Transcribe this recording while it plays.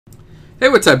Hey,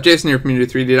 what's up? Jason here from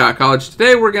Unity3D.College.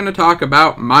 Today we're going to talk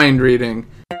about mind reading.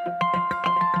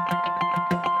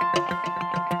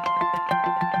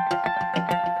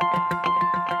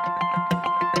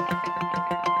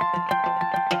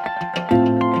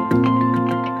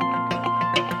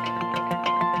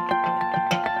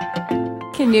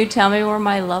 Can you tell me where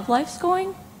my love life's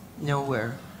going?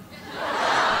 Nowhere.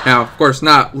 Now, of course,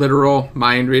 not literal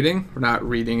mind reading. We're not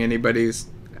reading anybody's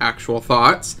actual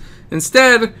thoughts.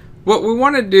 Instead, what we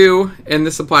want to do, and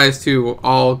this applies to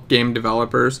all game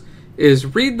developers,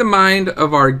 is read the mind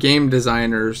of our game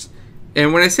designers.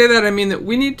 And when I say that, I mean that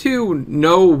we need to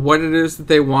know what it is that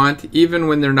they want, even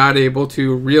when they're not able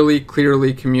to really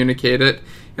clearly communicate it.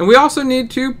 And we also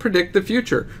need to predict the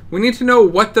future. We need to know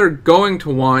what they're going to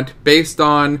want based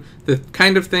on the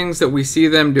kind of things that we see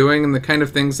them doing and the kind of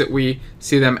things that we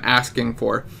see them asking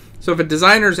for. So if a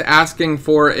designer's asking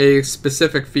for a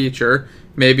specific feature,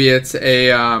 maybe it's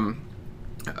they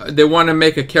want to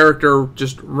make a character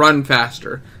just run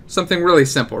faster. Something really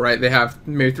simple, right? They have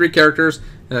maybe 3 characters.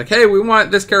 They're like, hey, we want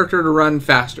this character to run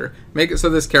faster. Make it so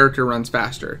this character runs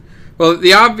faster. Well,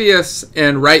 the obvious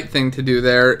and right thing to do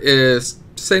there is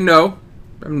to say, no,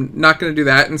 I'm not going to do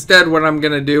that. Instead, what I'm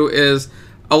going to do is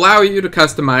allow you to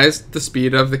customize the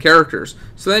speed of the characters.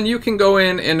 So then you can go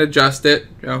in and adjust it,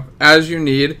 as you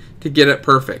need to get it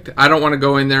perfect. I don't want to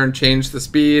go in there and change the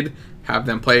speed, have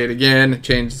them play it again,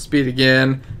 change the speed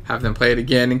again, have them play it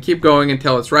again, and keep going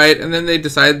until it's right. And then they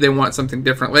decide they want something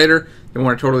different later. They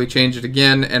want to totally change it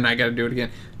again, and I got to do it again.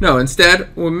 No,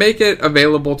 instead, we'll make it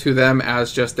available to them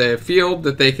as just a field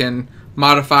that they can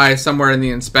modify somewhere in the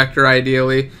inspector,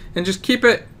 ideally, and just keep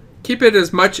it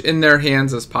as much in their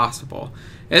hands as possible.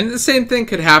 And the same thing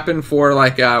could happen for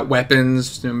like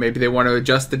weapons. Maybe they want to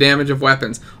adjust the damage of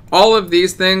weapons. All of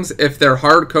these things, if they're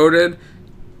hard-coded,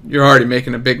 you're already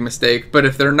making a big mistake. But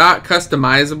if they're not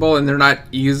customizable and they're not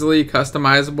easily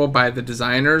customizable by the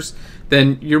designers,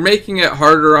 then you're making it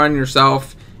harder on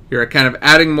yourself. You're kind of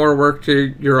adding more work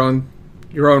to your own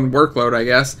workload, I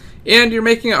guess. And you're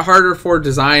making it harder for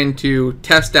design to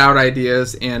test out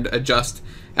ideas and adjust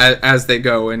as they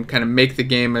go and kind of make the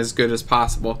game as good as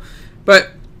possible.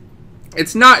 But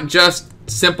it's not just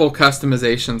simple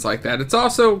customizations like that. It's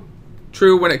also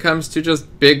true when it comes to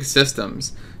just big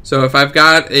systems. So if I've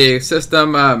got a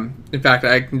system, in fact,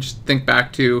 I can just think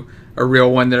back to a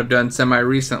real one that I've done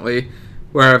semi-recently,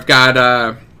 where I've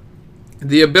got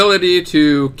the ability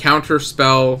to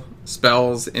counterspell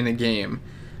spells in a game.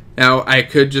 Now, I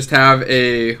could just have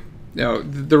the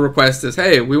request is,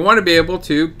 hey, we want to be able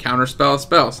to counterspell a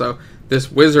spell. So this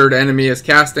wizard enemy is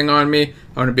casting on me.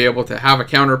 I want to be able to have a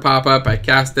counter pop up. I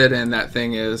cast it, and that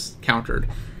thing is countered.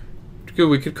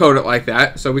 We could code it like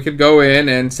that. So we could go in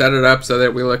and set it up so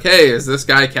that we look, hey, is this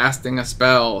guy casting a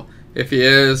spell? If he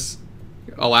is,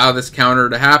 allow this counter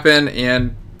to happen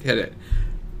and hit it.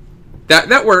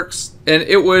 That works, and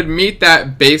it would meet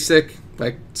that basic,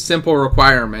 simple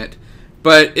requirement.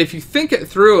 But if you think it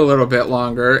through a little bit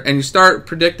longer and you start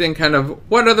predicting kind of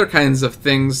what other kinds of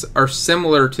things are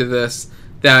similar to this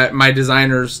that my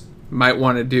designers might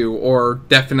want to do or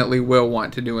definitely will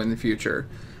want to do in the future.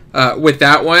 With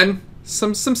that one,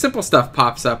 some simple stuff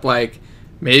pops up, like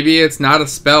maybe it's not a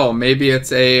spell, maybe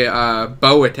it's a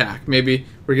bow attack, maybe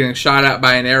we're getting shot at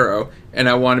by an arrow and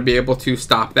I want to be able to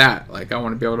stop that. Like I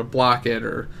want to be able to block it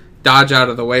or dodge out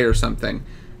of the way or something.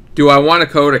 Do I want to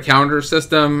code a counter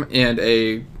system and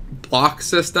a block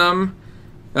system?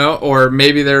 Or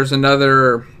maybe there's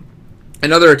another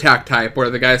attack type where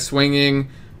the guy's swinging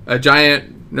a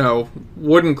giant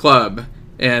wooden club,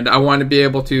 and I want to be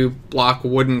able to block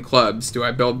wooden clubs. Do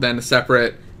I build then a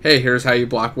separate, hey, here's how you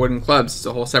block wooden clubs? It's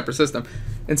a whole separate system.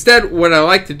 Instead, what I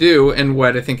like to do, and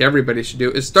what I think everybody should do,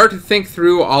 is start to think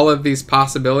through all of these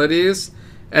possibilities.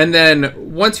 And then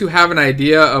once you have an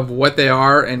idea of what they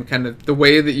are and kind of the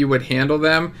way that you would handle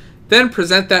them, then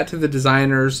present that to the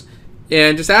designers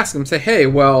and just ask them, say, hey,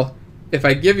 well, if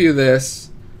I give you this,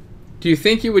 do you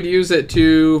think you would use it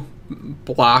to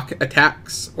block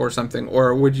attacks or something?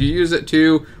 Or would you use it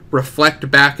to reflect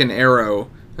back an arrow?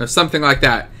 Something like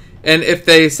that. And if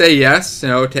they say yes,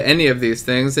 to any of these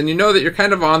things, then you know that you're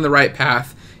kind of on the right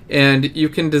path. And you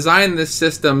can design this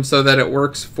system so that it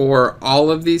works for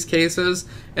all of these cases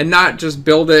and not just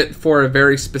build it for a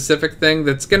very specific thing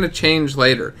that's going to change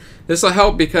later. This will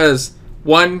help because,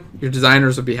 one, your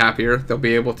designers will be happier. They'll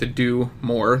be able to do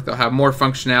more. They'll have more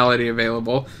functionality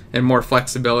available and more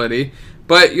flexibility.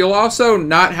 But you'll also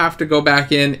not have to go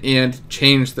back in and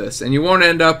change this. And you won't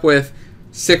end up with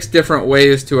 6 different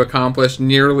ways to accomplish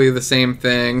nearly the same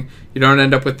thing. You don't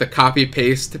end up with the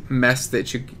copy-paste mess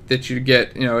that you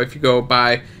get, if you go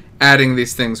by adding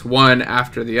these things one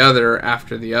after the other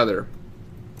after the other.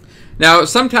 Now,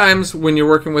 sometimes when you're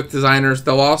working with designers,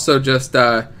 they'll also just,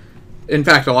 in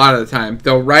fact, a lot of the time,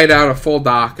 they'll write out a full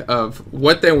doc of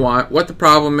what they want, what the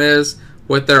problem is,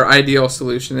 what their ideal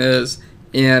solution is,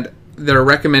 and their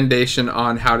recommendation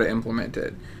on how to implement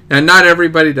it. Now, not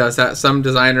everybody does that. Some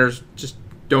designers just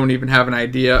don't even have an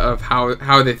idea of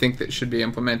how they think that it should be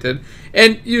implemented.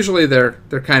 And usually they're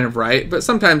kind of right, but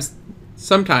sometimes,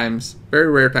 very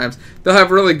rare times, they'll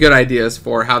have really good ideas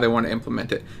for how they want to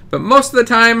implement it. But most of the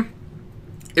time,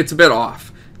 it's a bit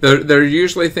off. They're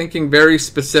usually thinking very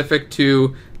specific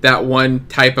to that one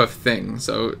type of thing.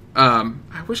 So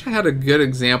I wish I had a good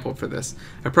example for this.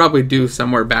 I probably do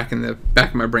somewhere back in the back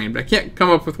of my brain, but I can't come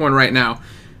up with one right now.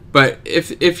 But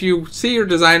if you see your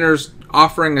designers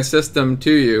offering a system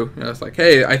to you, it's like,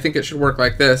 hey, I think it should work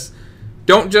like this,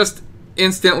 don't just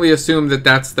instantly assume that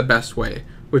that's the best way.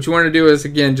 What you want to do is,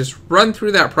 again, just run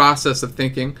through that process of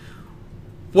thinking,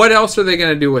 what else are they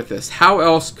going to do with this? How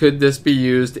else could this be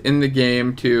used in the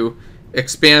game to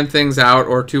expand things out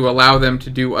or to allow them to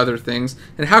do other things?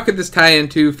 And how could this tie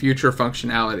into future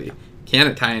functionality? Can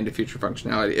it tie into future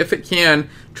functionality? If it can,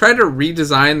 try to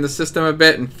redesign the system a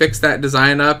bit and fix that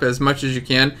design up as much as you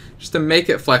can just to make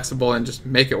it flexible and just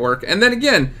make it work. And then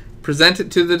again, present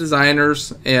it to the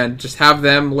designers and just have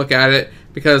them look at it,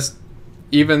 because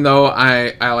even though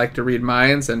I like to read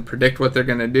minds and predict what they're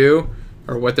going to do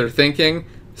or what they're thinking,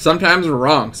 sometimes we're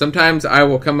wrong. Sometimes I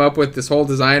will come up with this whole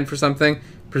design for something,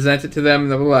 present it to them,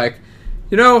 and they'll be like,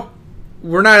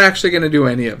 we're not actually going to do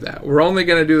any of that. We're only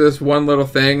going to do this one little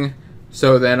thing.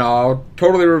 So then I'll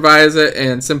totally revise it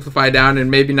and simplify down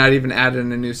and maybe not even add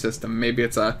in a new system. Maybe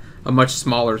it's a much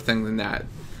smaller thing than that.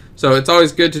 So it's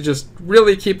always good to just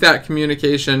really keep that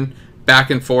communication back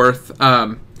and forth.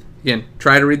 Again,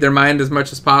 try to read their mind as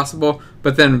much as possible,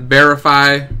 but then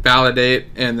verify, validate,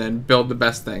 and then build the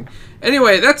best thing.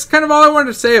 Anyway, that's kind of all I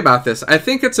wanted to say about this. I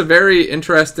think it's a very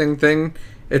interesting thing.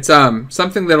 It's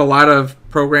something that a lot of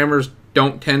programmers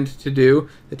don't tend to do.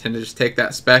 They tend to just take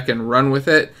that spec and run with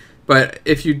it. But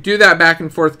if you do that back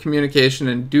and forth communication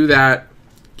and do that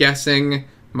guessing,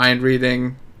 mind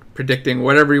reading, predicting,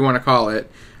 whatever you want to call it,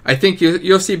 I think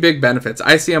you'll see big benefits.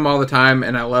 I see them all the time,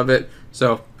 and I love it.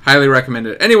 So highly recommend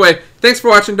it. Anyway, thanks for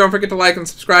watching. Don't forget to like and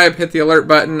subscribe. Hit the alert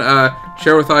button.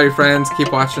 Share with all your friends.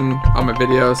 Keep watching all my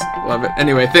videos. Love it.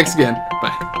 Anyway, thanks again.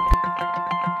 Bye.